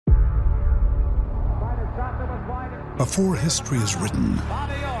Before history is written,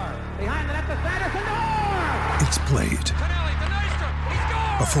 it's played.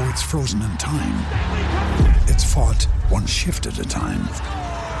 Before it's frozen in time, it's fought one shift at a time.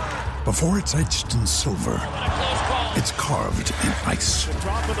 Before it's etched in silver, it's carved in ice.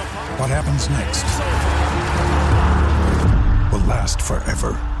 What happens next will last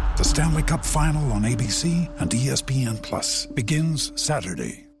forever. The Stanley Cup Final on ABC and ESPN Plus begins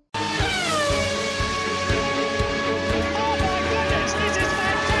Saturday.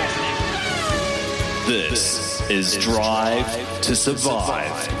 This is Drive to Survive.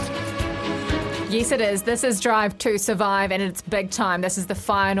 Yes, it is. This is Drive to Survive, and it's big time. This is the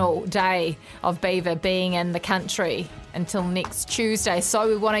final day of Beaver being in the country until next Tuesday. So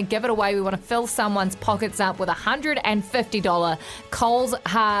we want to give it away. We want to fill someone's pockets up with a $150 Coles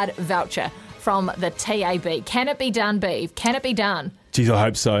Hard voucher from the TAB. Can it be done, Beav? Can it be done? Geez, I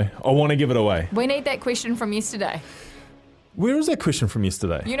hope so. I want to give it away. We need that question from yesterday. Where is that question from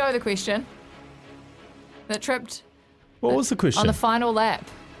yesterday? You know the question that tripped. What was the question? On the final lap.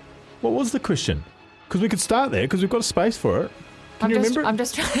 What was the question? Because we could start there, because we've got a space for it. Can you remember? I'm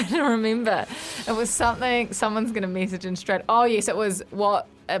just trying to remember. It was something, someone's going to message in straight. Oh, yes, it was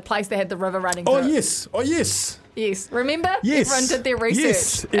a place that had the river running through. Oh, yes. Oh, yes. Yes. Remember? Yes. Everyone did their research.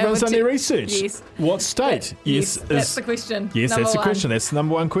 Yes. Everyone's done their research. Yes. What state? Yes. That's the question. Yes, number that's the one. question. That's the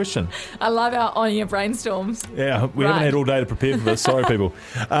number one question. I love our on-air brainstorms. Yeah, we haven't had all day to prepare for this. Sorry, people.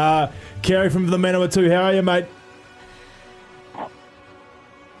 Kerry from the Manawatu, how are you, mate?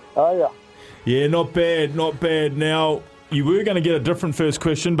 Oh, yeah. Yeah, not bad, not bad. Now, you were going to get a different first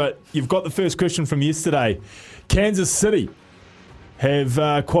question, but you've got the first question from yesterday. Kansas City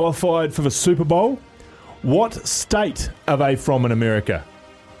have qualified for the Super Bowl. What state are they from in America?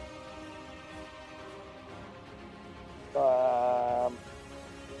 I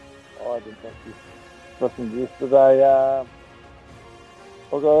didn't think you listened yesterday. I'll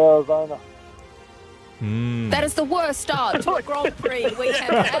go Arizona. That is the worst start to a Grand Prix we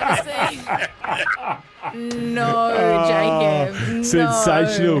have ever seen. No, Jacob. No.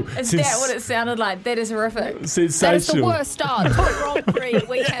 Sensational. Is that what it sounded like? That is horrific. Sensational. That is the worst start to a Grand Prix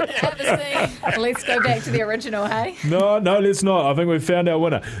we have ever seen. Let's go back to the original, hey? No, let's not. I think we've found our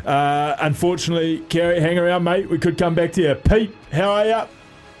winner. Unfortunately, Kerry, hang around, mate. We could come back to you. Pete, how are you?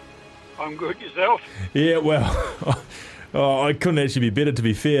 I'm good. Yourself? Yeah, well... Oh, I couldn't actually be better, to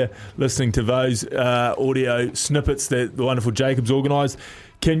be fair, listening to those audio snippets that the wonderful Jacob's organised.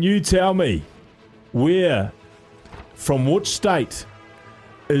 Can you tell me from which state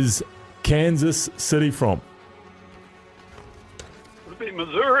is Kansas City from? Would it be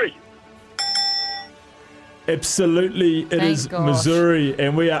Missouri? Absolutely, it is Missouri,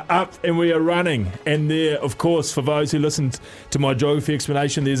 and we are up and we are running. And there, of course, for those who listened to my geography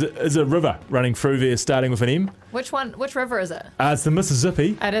explanation, there's a river running through there starting with an M. Which one? Which river is it? It's the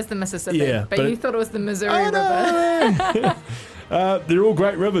Mississippi. It is the Mississippi. Yeah, but you thought it was the Missouri River. No. They're all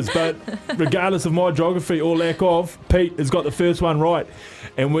great rivers, but regardless of my geography or lack of, Pete has got the first one right.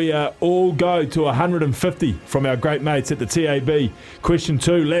 And we all go to 150 from our great mates at the TAB. Question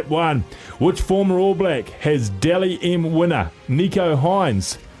 2, lap 1. Which former All Black has Dally M winner Nico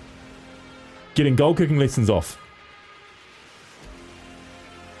Hines getting goal kicking lessons off?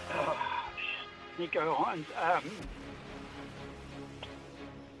 Nico Hines.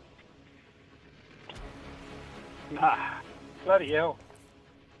 Bloody hell.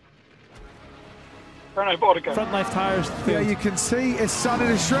 Front left tyres. Yeah, you can see it's sun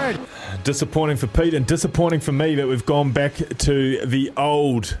in a shred. Disappointing for Pete and disappointing for me that we've gone back to the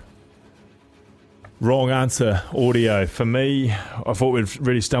old wrong answer audio. For me, I thought we'd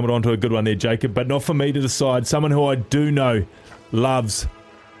really stumbled onto a good one there, Jacob, but not for me to decide. Someone who I do know loves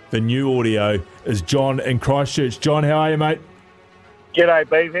the new audio is John in Christchurch. John, how are you, mate? G'day,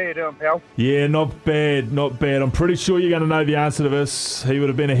 Beav. How you doing, pal? Yeah, not bad, not bad. I'm pretty sure you're going to know the answer to this. He would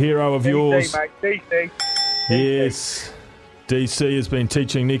have been a hero of yours. DC, mate. DC. Yes. DC has been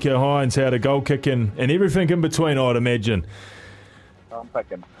teaching Nico Hines how to goal kick and everything in between, I'd imagine. I'm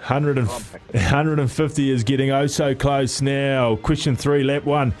picking. 150 is getting oh so close now. Question 3, lap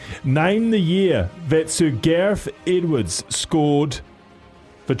 1. Name the year that Sir Gareth Edwards scored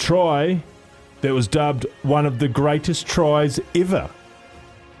the try that was dubbed one of the greatest tries ever.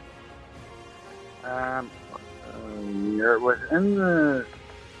 It was in the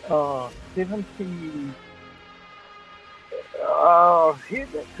 70. Oh, here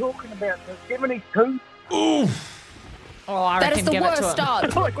they're talking about the 72. Oof. Oh, I That is reckon the give it to worst him.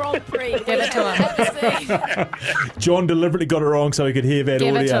 start to a Grand Prix. Give it to him. John deliberately got it wrong so he could hear that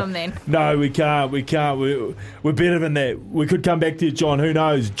Give audio. it to him then. No, we can't. We're better than that. We could come back to you, John. Who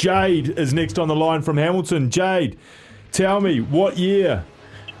knows? Jade is next on the line from Hamilton. Jade, tell me, what year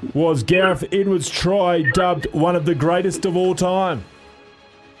was Gareth Edwards' try dubbed one of the greatest of all time?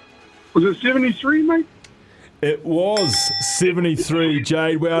 Was it 73, mate? It was 73,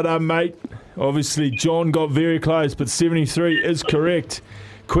 Jade. Well done, mate. Obviously, John got very close, but 73 is correct.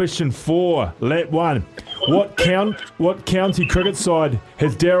 Question 4, lap 1. What county cricket side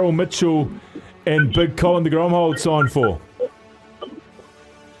has Daryl Mitchell and Big Colin de Gromhold signed for?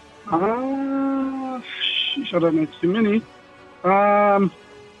 I don't know too many.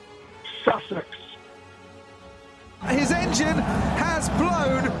 Sussex. His engine has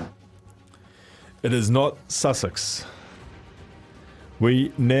blown. It is not Sussex.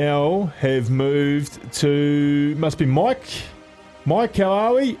 We now have moved to, must be Mike. Mike, how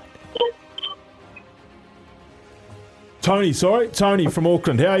are we? Tony from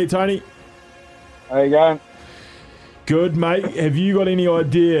Auckland. How are you, Tony? How you going? Good, mate. Have you got any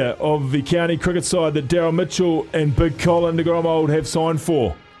idea of the county cricket side that Daryl Mitchell and Big Colin de Gromhold have signed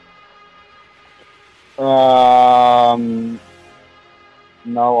for?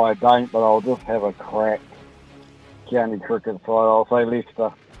 No, I don't, but I'll just have a crack. County cricket side, I'll say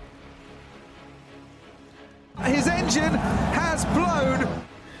Leicester. His engine has blown.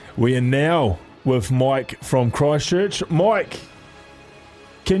 We are now with Mike from Christchurch. Mike,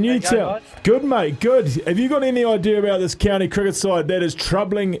 can you tell? guys? Good, mate, good. Have you got any idea about this county cricket side that is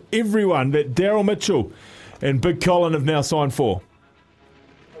troubling everyone that Daryl Mitchell and Big Colin have now signed for?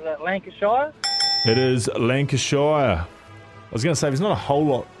 Is that Lancashire? It is Lancashire. I was going to say, there's not a whole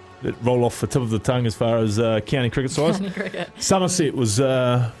lot that roll off the tip of the tongue as far as county cricket sides. County cricket. Somerset was...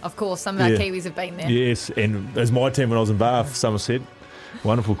 Of course, some of our Yeah. Kiwis have been there. Yes, and as my team when I was in Bath, Somerset.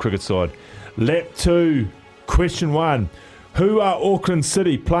 Wonderful cricket side. Lap 2, question 1. Who are Auckland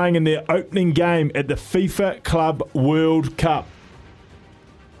City playing in their opening game at the FIFA Club World Cup?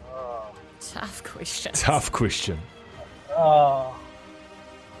 Tough question. Tough question. Oh,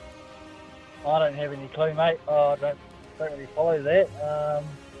 I don't have any clue, mate. I don't really follow that.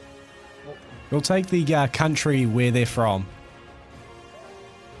 We'll take the country where they're from.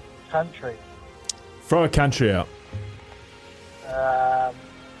 Country. Throw a country out.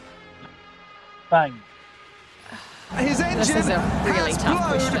 Spain. His engine This is a really has tough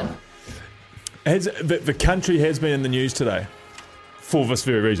blown. question. The country has been in the news today for this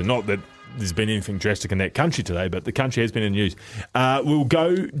very reason. Not that there's been anything drastic in that country today, but the country has been in the news. We'll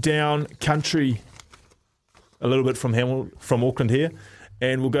go down country a little bit from Auckland here,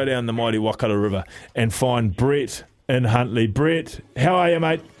 and we'll go down the mighty Waikato River and find Brett in Huntly. Brett, how are you,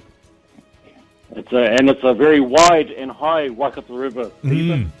 mate? It's a very wide and high Waikato River.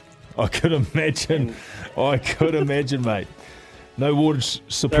 I could imagine. Mate. No water They're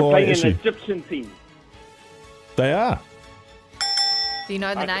supply playing issue. an Egyptian team. They are. Do you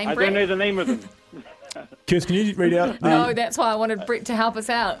know the name, I Brett? don't know the name of them. Kirst, can you read out? No, that's why I wanted Brett to help us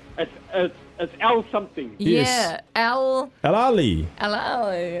out. It's L something. Yes. Yeah, Al Alali.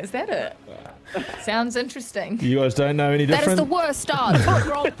 is that it? Sounds interesting. You guys don't know any That is different? the worst start to a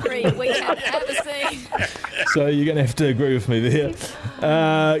Grand Prix we have ever seen. So you're going to have to agree with me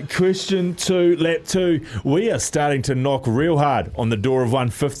there. Question 2, lap 2. We are starting to knock real hard on the door of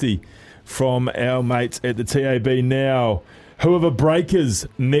 150 from our mates at the TAB now. Who are the Breakers'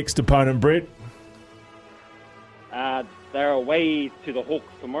 next opponent, Brett? They're away to the Hawks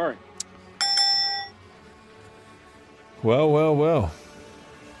tomorrow. Well.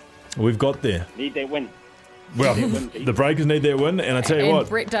 We've got there. Need that win. Well, the Breakers need their win, and I tell you And what,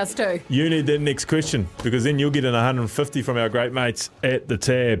 Brett does too. you need that next question, because then you'll get an 150 from our great mates at the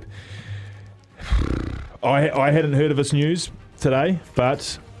Tab. I hadn't heard of this news today,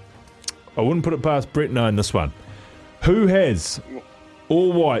 but I wouldn't put it past Brett knowing this one. Who has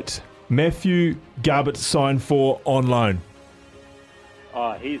all white Matthew Garbutt signed for on loan?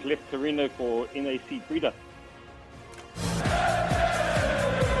 He's left Torino for NAC Breda.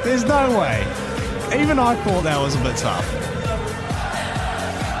 There's no way. Even I thought that was a bit tough.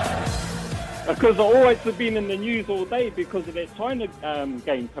 Because the All Whites have been in the news all day because of that China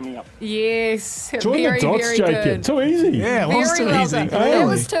game coming up. Yes, Join very, the dots, very Jacob. good. Too easy. Yeah, it was Very too well easy. done. That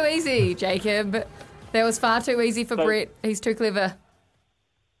was too easy, Jacob. That was far too easy for So- Brett. He's too clever.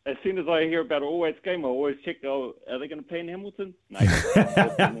 As soon as I hear about an All Whites game, I always check, are they going to play in Hamilton? No.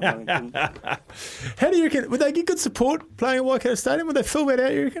 How do you reckon? Would they get good support playing at Waikato Stadium? Would they fill that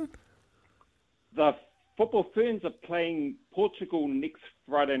out, you reckon? The football Ferns are playing Portugal next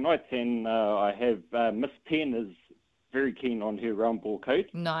Friday night, and I have Miss 10 is very keen on her round ball coat.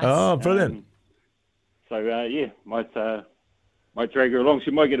 Nice. Oh, brilliant. Might drag her along.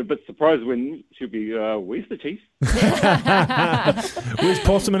 She might get a bit surprised when she'll be, where's the cheese? Where's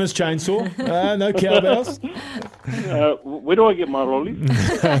Possum and his chainsaw? No cowbells. Where do I get my lollies?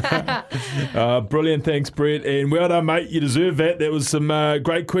 Brilliant, thanks, Brett. And well done, mate. You deserve that. That was some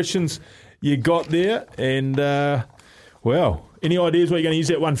great questions you got there. And, any ideas what you're going to use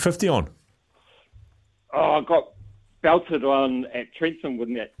that 150 on? Oh, I got belted on at Trentham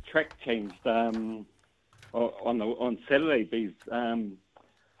when that track changed on Saturday, Bees.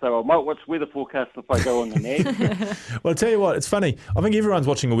 So I might watch weather forecast if I go on the NAG. Well, I'll tell you what, it's funny. I think everyone's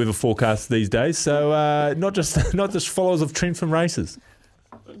watching a weather forecast these days, so not just followers of Trentham races.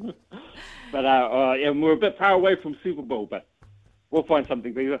 But we're a bit far away from Super Bowl, but we'll find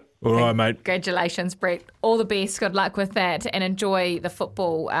something, Beaver. All right, mate. Congratulations, Brett. All the best. Good luck with that, and enjoy the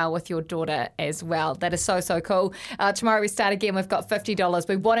football with your daughter as well. That is so cool. Tomorrow we start again. We've got $50.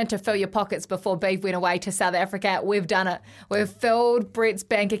 We wanted to fill your pockets before Beav went away to South Africa. We've done it. We've filled Brett's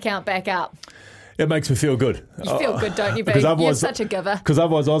bank account back up. It makes me feel good. You feel good, don't you, Beav? You're such a giver. Because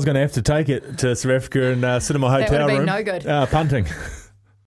otherwise I was going to have to take it to South Africa and sit in my hotel room. That would have been no good. Punting.